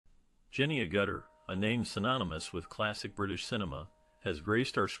Jenny Agutter, a name synonymous with classic British cinema, has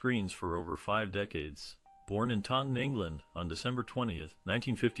graced our screens for over 5 decades. Born in Taunton, England on December 20th,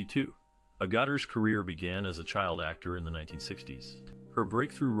 1952, Agutter's career began as a child actor in the 1960s. Her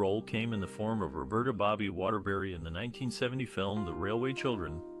breakthrough role came in the form of Roberta Bobby Waterbury in the 1970 film The Railway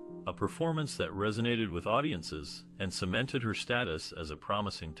Children, a performance that resonated with audiences and cemented her status as a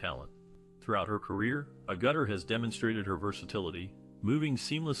promising talent. Throughout her career, Agutter has demonstrated her versatility, moving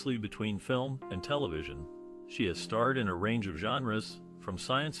seamlessly between film and television. She has starred in a range of genres, from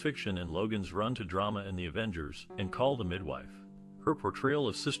science fiction in Logan's Run to drama in The Avengers and Call the Midwife. Her portrayal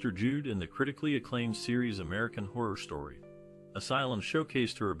of Sister Jude in the critically acclaimed series American Horror Story Asylum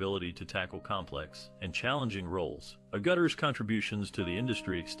showcased her ability to tackle complex and challenging roles. Agutter's contributions to the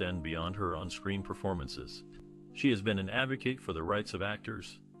industry extend beyond her on-screen performances. She has been an advocate for the rights of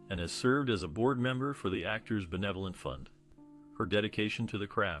actors and has served as a board member for the Actors Benevolent Fund. Her dedication to the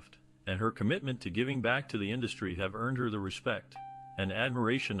craft and her commitment to giving back to the industry have earned her the respect and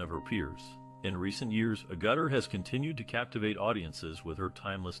admiration of her peers. In recent years, Agutter has continued to captivate audiences with her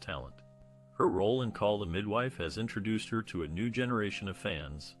timeless talent. Her role in Call the Midwife has introduced her to a new generation of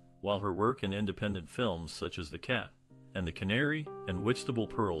fans, while her work in independent films such as The Cat and The Canary and Whitstable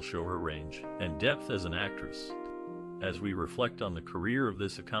Pearl show her range and depth as an actress. As we reflect on the career of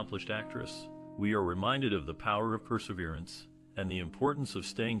this accomplished actress, we are reminded of the power of perseverance and the importance of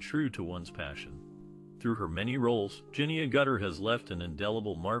staying true to one's passion. Through her many roles, Jenny Agutter has left an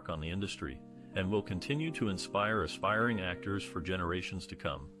indelible mark on the industry and will continue to inspire aspiring actors for generations to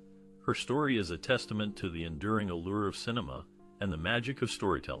come. Her story is a testament to the enduring allure of cinema and the magic of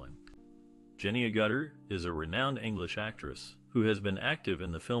storytelling. Jenny Agutter is a renowned English actress who has been active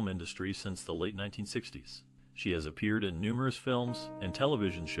in the film industry since the late 1960s. She has appeared in numerous films and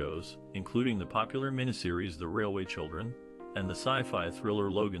television shows, including the popular miniseries The Railway Children and the sci-fi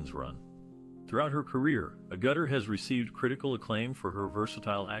thriller Logan's Run. Throughout her career, Agutter has received critical acclaim for her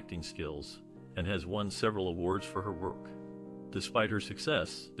versatile acting skills and has won several awards for her work. Despite her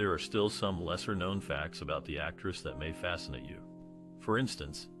success, there are still some lesser-known facts about the actress that may fascinate you. For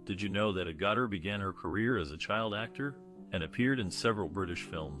instance, did you know that Agutter began her career as a child actor and appeared in several British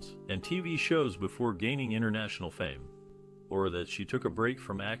films and TV shows before gaining international fame? Or that she took a break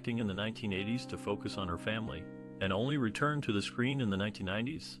from acting in the 1980s to focus on her family and only returned to the screen in the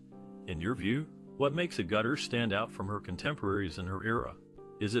 1990s? In your view, what makes Agutter stand out from her contemporaries in her era?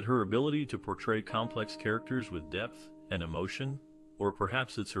 Is it her ability to portray complex characters with depth and emotion? Or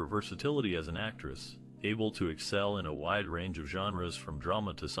perhaps it's her versatility as an actress, able to excel in a wide range of genres from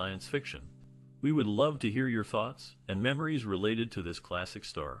drama to science fiction? We would love to hear your thoughts and memories related to this classic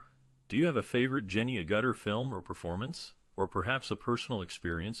star. Do you have a favorite Jenny Agutter film or performance? Or perhaps a personal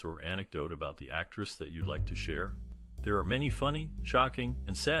experience or anecdote about the actress that you'd like to share? There are many funny, shocking,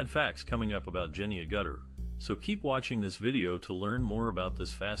 and sad facts coming up about Jenny Agutter, so keep watching this video to learn more about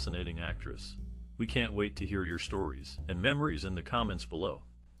this fascinating actress. We can't wait to hear your stories and memories in the comments below.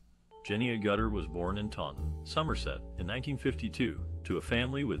 Jenny Agutter was born in Taunton, Somerset, in 1952, to a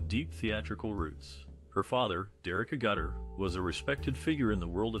family with deep theatrical roots. Her father, Derek Agutter, was a respected figure in the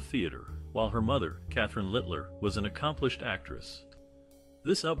world of theater, while her mother, Catherine Littler, was an accomplished actress.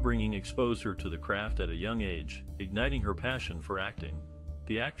 This upbringing exposed her to the craft at a young age, igniting her passion for acting.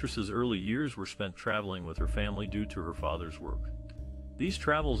 The actress's early years were spent traveling with her family due to her father's work. These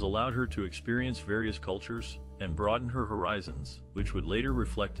travels allowed her to experience various cultures and broaden her horizons, which would later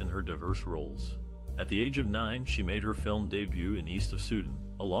reflect in her diverse roles. At the age of 9, she made her film debut in East of Sudan,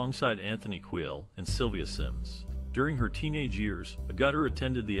 alongside Anthony Quayle and Sylvia Sims. During her teenage years, Agutter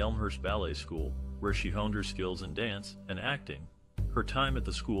attended the Elmhurst Ballet School, where she honed her skills in dance and acting. Her time at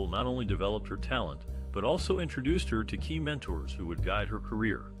the school not only developed her talent, but also introduced her to key mentors who would guide her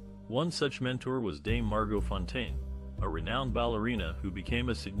career. One such mentor was Dame Margot Fontaine, a renowned ballerina who became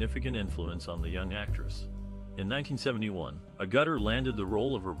a significant influence on the young actress. In 1971, Agutter landed the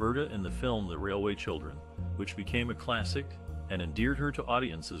role of Roberta in the film The Railway Children, which became a classic and endeared her to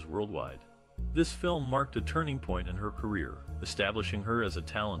audiences worldwide. This film marked a turning point in her career, establishing her as a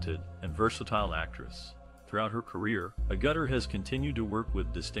talented and versatile actress. Throughout her career, Agutter has continued to work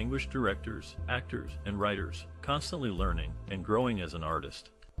with distinguished directors, actors, and writers, constantly learning and growing as an artist.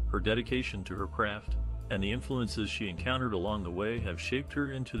 Her dedication to her craft and the influences she encountered along the way have shaped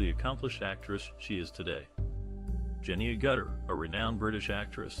her into the accomplished actress she is today. Jenny Agutter, a renowned British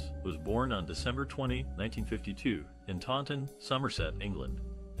actress, was born on December 20, 1952, in Taunton, Somerset, England.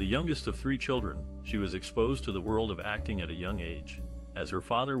 The youngest of 3 children, she was exposed to the world of acting at a young age, as her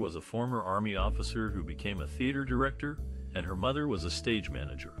father was a former army officer who became a theater director, and her mother was a stage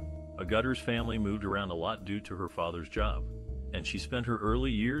manager. Agutter's family moved around a lot due to her father's job, and she spent her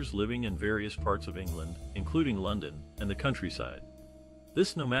early years living in various parts of England, including London and the countryside.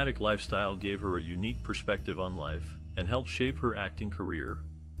 This nomadic lifestyle gave her a unique perspective on life and helped shape her acting career.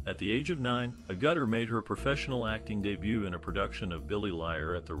 At the age of 9, Agutter made her professional acting debut in a production of Billy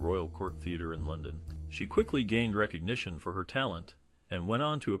Liar at the Royal Court Theatre in London. She quickly gained recognition for her talent and went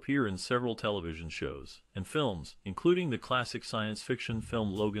on to appear in several television shows and films, including the classic science fiction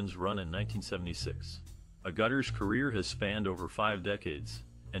film Logan's Run in 1976. Agutter's career has spanned over 5 decades,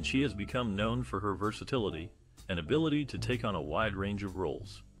 and she has become known for her versatility and ability to take on a wide range of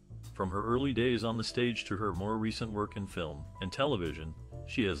roles. From her early days on the stage to her more recent work in film and television,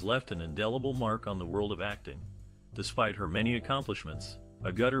 she has left an indelible mark on the world of acting. Despite her many accomplishments,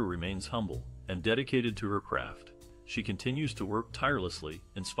 Agutter remains humble and dedicated to her craft. She continues to work tirelessly,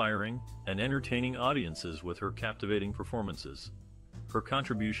 inspiring and entertaining audiences with her captivating performances. Her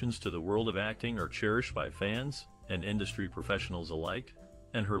contributions to the world of acting are cherished by fans and industry professionals alike,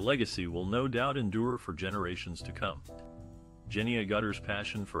 and her legacy will no doubt endure for generations to come. Jenny Agutter's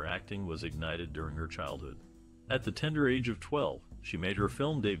passion for acting was ignited during her childhood. At the tender age of 12, she made her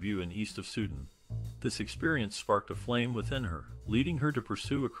film debut in East of Sudan. This experience sparked a flame within her, leading her to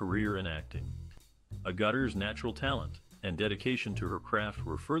pursue a career in acting. Agutter's natural talent and dedication to her craft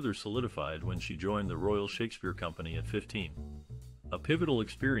were further solidified when she joined the Royal Shakespeare Company at 15. A pivotal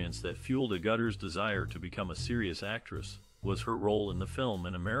experience that fueled Agutter's desire to become a serious actress was her role in the film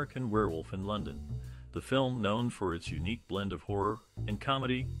An American Werewolf in London. The film, known for its unique blend of horror and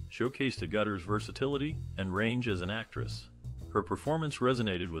comedy, showcased Agutter's versatility and range as an actress. Her performance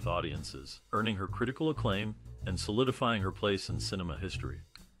resonated with audiences, earning her critical acclaim and solidifying her place in cinema history.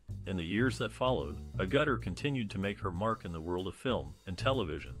 In the years that followed, Agutter continued to make her mark in the world of film and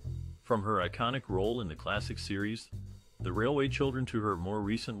television. From her iconic role in the classic series The Railway Children to her more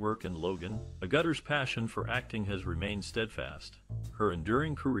recent work in Logan, Agutter's passion for acting has remained steadfast. Her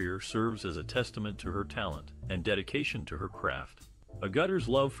enduring career serves as a testament to her talent and dedication to her craft. Agutter's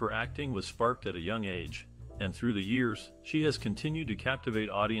love for acting was sparked at a young age, and through the years, she has continued to captivate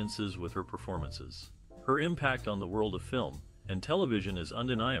audiences with her performances. Her impact on the world of film and television is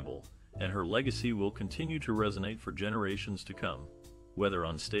undeniable, and her legacy will continue to resonate for generations to come. Whether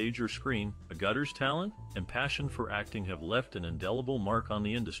on stage or screen, Agutter's talent and passion for acting have left an indelible mark on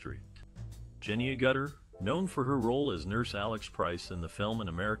the industry. Jenny Agutter, known for her role as Nurse Alex Price in the film An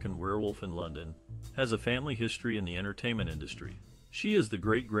American Werewolf in London, has a family history in the entertainment industry. She is the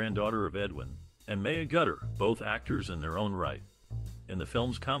great-granddaughter of Edwin and May Agutter, both actors in their own right. In the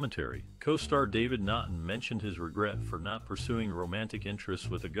film's commentary, co-star David Naughton mentioned his regret for not pursuing romantic interests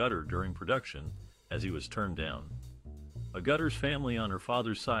with Agutter during production, as he was turned down. Agutter's family on her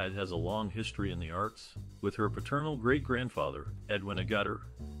father's side has a long history in the arts, with her paternal great-grandfather, Edwin Agutter,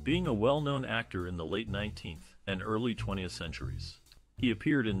 being a well-known actor in the late 19th and early 20th centuries. He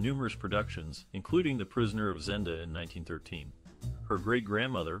appeared in numerous productions, including The Prisoner of Zenda in 1913. Her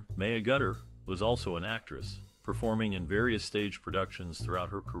great-grandmother, May Agutter, was also an actress, performing in various stage productions throughout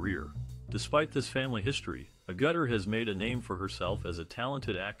her career. Despite this family history, Agutter has made a name for herself as a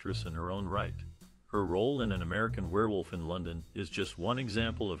talented actress in her own right. Her role in An American Werewolf in London is just one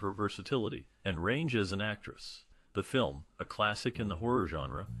example of her versatility and range as an actress. The film, a classic in the horror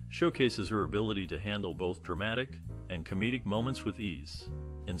genre, showcases her ability to handle both dramatic and comedic moments with ease.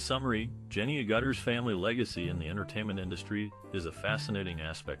 In summary, Jenny Agutter's family legacy in the entertainment industry is a fascinating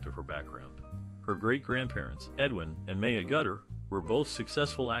aspect of her background. Her great-grandparents, Edwin and May Agutter, were both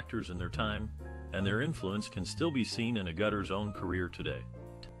successful actors in their time, and their influence can still be seen in Agutter's own career today.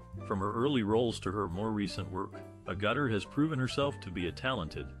 From her early roles to her more recent work, Agutter has proven herself to be a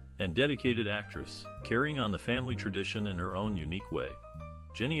talented and dedicated actress, carrying on the family tradition in her own unique way.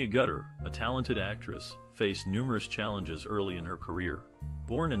 Jenny Agutter, a talented actress, faced numerous challenges early in her career.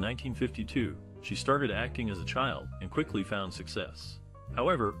 Born in 1952, she started acting as a child and quickly found success.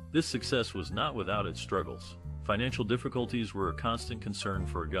 However, this success was not without its struggles. Financial difficulties were a constant concern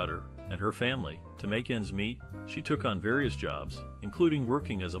for Agutter and her family. To make ends meet, she took on various jobs, including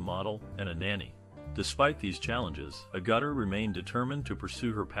working as a model and a nanny. Despite these challenges, Agutter remained determined to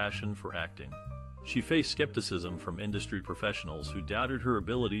pursue her passion for acting. She faced skepticism from industry professionals who doubted her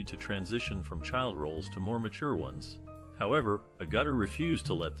ability to transition from child roles to more mature ones. However, Agutter refused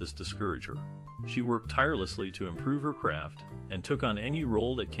to let this discourage her. She worked tirelessly to improve her craft and took on any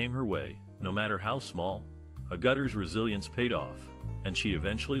role that came her way, no matter how small. Agutter's resilience paid off, and she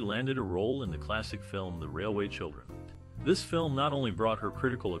eventually landed a role in the classic film The Railway Children. This film not only brought her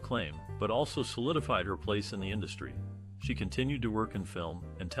critical acclaim, but also solidified her place in the industry. She continued to work in film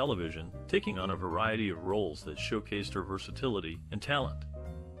and television, taking on a variety of roles that showcased her versatility and talent.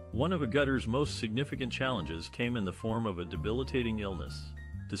 One of Agutter's most significant challenges came in the form of a debilitating illness.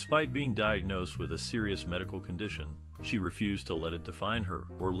 Despite being diagnosed with a serious medical condition, she refused to let it define her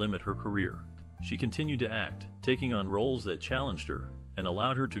or limit her career. She continued to act, taking on roles that challenged her and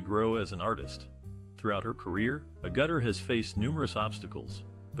allowed her to grow as an artist. Throughout her career, Agutter has faced numerous obstacles,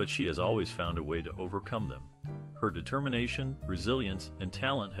 but she has always found a way to overcome them. Her determination, resilience, and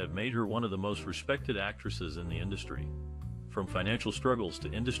talent have made her one of the most respected actresses in the industry. From financial struggles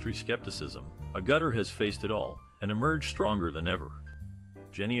to industry skepticism, Agutter has faced it all and emerged stronger than ever.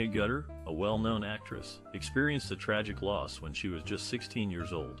 Jenny Agutter, a well-known actress, experienced a tragic loss when she was just 16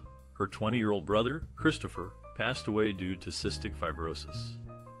 years old. Her 20-year-old brother, Christopher, passed away due to cystic fibrosis.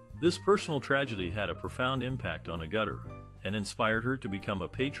 This personal tragedy had a profound impact on Agutter and inspired her to become a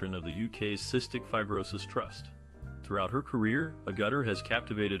patron of the UK's Cystic Fibrosis Trust. Throughout her career, Agutter has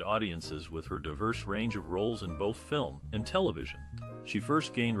captivated audiences with her diverse range of roles in both film and television. She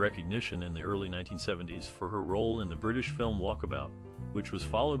first gained recognition in the early 1970s for her role in the British film Walkabout, which was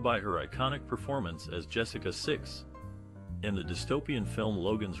followed by her iconic performance as Jessica 6 in the dystopian film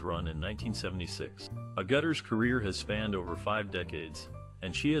Logan's Run in 1976. Agutter's career has spanned over 5 decades,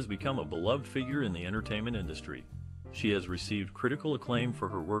 and she has become a beloved figure in the entertainment industry. She has received critical acclaim for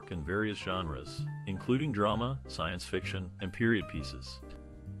her work in various genres, including drama, science fiction, and period pieces.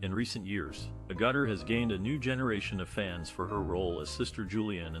 In recent years, Agutter has gained a new generation of fans for her role as Sister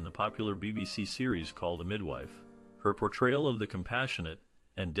Julianne in the popular BBC series called Midwife. Her portrayal of the compassionate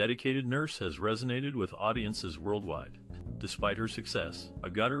and dedicated nurse has resonated with audiences worldwide. Despite her success,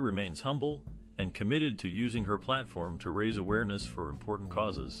 Agutter remains humble and committed to using her platform to raise awareness for important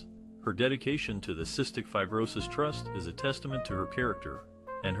causes. Her dedication to the Cystic Fibrosis Trust is a testament to her character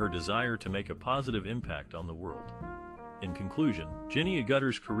and her desire to make a positive impact on the world. In conclusion, Jenny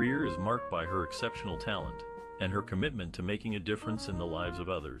Agutter's career is marked by her exceptional talent and her commitment to making a difference in the lives of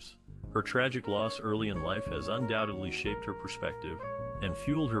others. Her tragic loss early in life has undoubtedly shaped her perspective and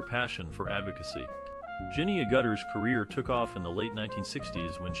fueled her passion for advocacy. Jenny Agutter's career took off in the late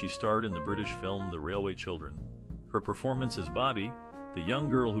 1960s when she starred in the British film The Railway Children. Her performance as Bobby, the young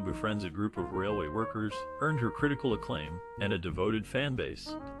girl who befriends a group of railway workers, earned her critical acclaim and a devoted fan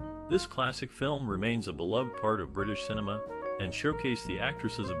base. This classic film remains a beloved part of British cinema and showcased the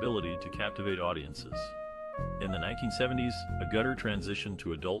actress's ability to captivate audiences. In the 1970s, Agutter transitioned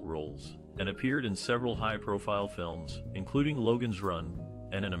to adult roles and appeared in several high-profile films, including Logan's Run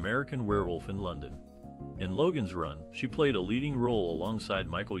and An American Werewolf in London. In Logan's Run, she played a leading role alongside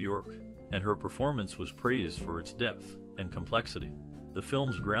Michael York, and her performance was praised for its depth and complexity. The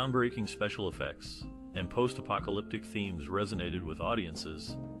film's groundbreaking special effects and post-apocalyptic themes resonated with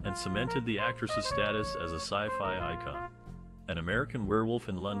audiences and cemented the actress's status as a sci-fi icon. An American Werewolf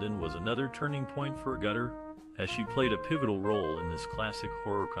in London was another turning point for Agutter, as she played a pivotal role in this classic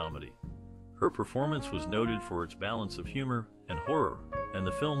horror comedy. Her performance was noted for its balance of humor and horror, and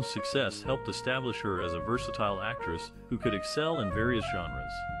the film's success helped establish her as a versatile actress who could excel in various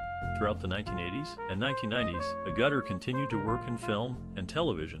genres. Throughout the 1980s and 1990s, Agutter continued to work in film and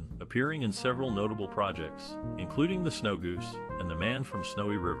television, appearing in several notable projects, including The Snow Goose and The Man from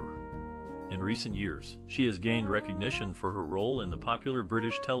Snowy River. In recent years, she has gained recognition for her role in the popular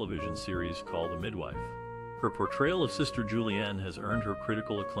British television series called The Midwife. Her portrayal of Sister Julianne has earned her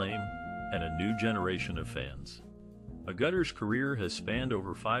critical acclaim and a new generation of fans. Agutter's career has spanned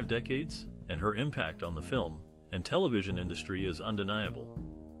over 5 decades, and her impact on the film and television industry is undeniable.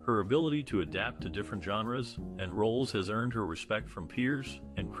 Her ability to adapt to different genres and roles has earned her respect from peers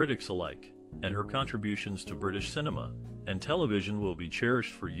and critics alike, and her contributions to British cinema and television will be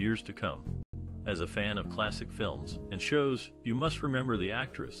cherished for years to come. As a fan of classic films and shows, you must remember the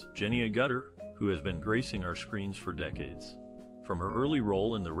actress, Jenny Agutter, who has been gracing our screens for decades. From her early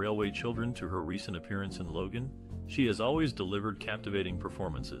role in The Railway Children to her recent appearance in Logan, she has always delivered captivating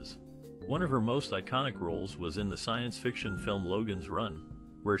performances. One of her most iconic roles was in the science fiction film Logan's Run,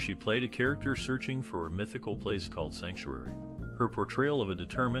 where she played a character searching for a mythical place called Sanctuary. Her portrayal of a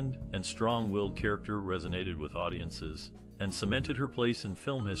determined and strong-willed character resonated with audiences and cemented her place in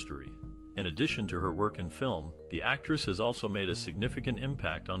film history. In addition to her work in film, the actress has also made a significant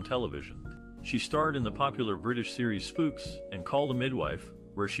impact on television. She starred in the popular British series Spooks and Call the Midwife,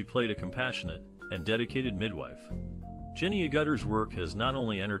 where she played a compassionate and dedicated midwife. Jenny Agutter's work has not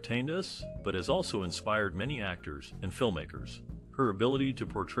only entertained us, but has also inspired many actors and filmmakers. Her ability to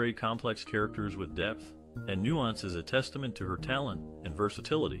portray complex characters with depth and nuance is a testament to her talent and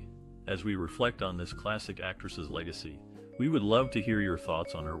versatility. As we reflect on this classic actress's legacy, we would love to hear your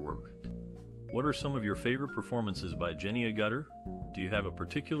thoughts on her work. What are some of your favorite performances by Jenny Agutter? Do you have a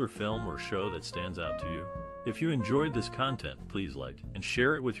particular film or show that stands out to you? If you enjoyed this content, please like and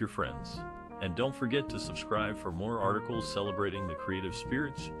share it with your friends. And don't forget to subscribe for more articles celebrating the creative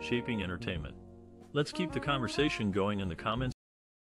spirits shaping entertainment. Let's keep the conversation going in the comments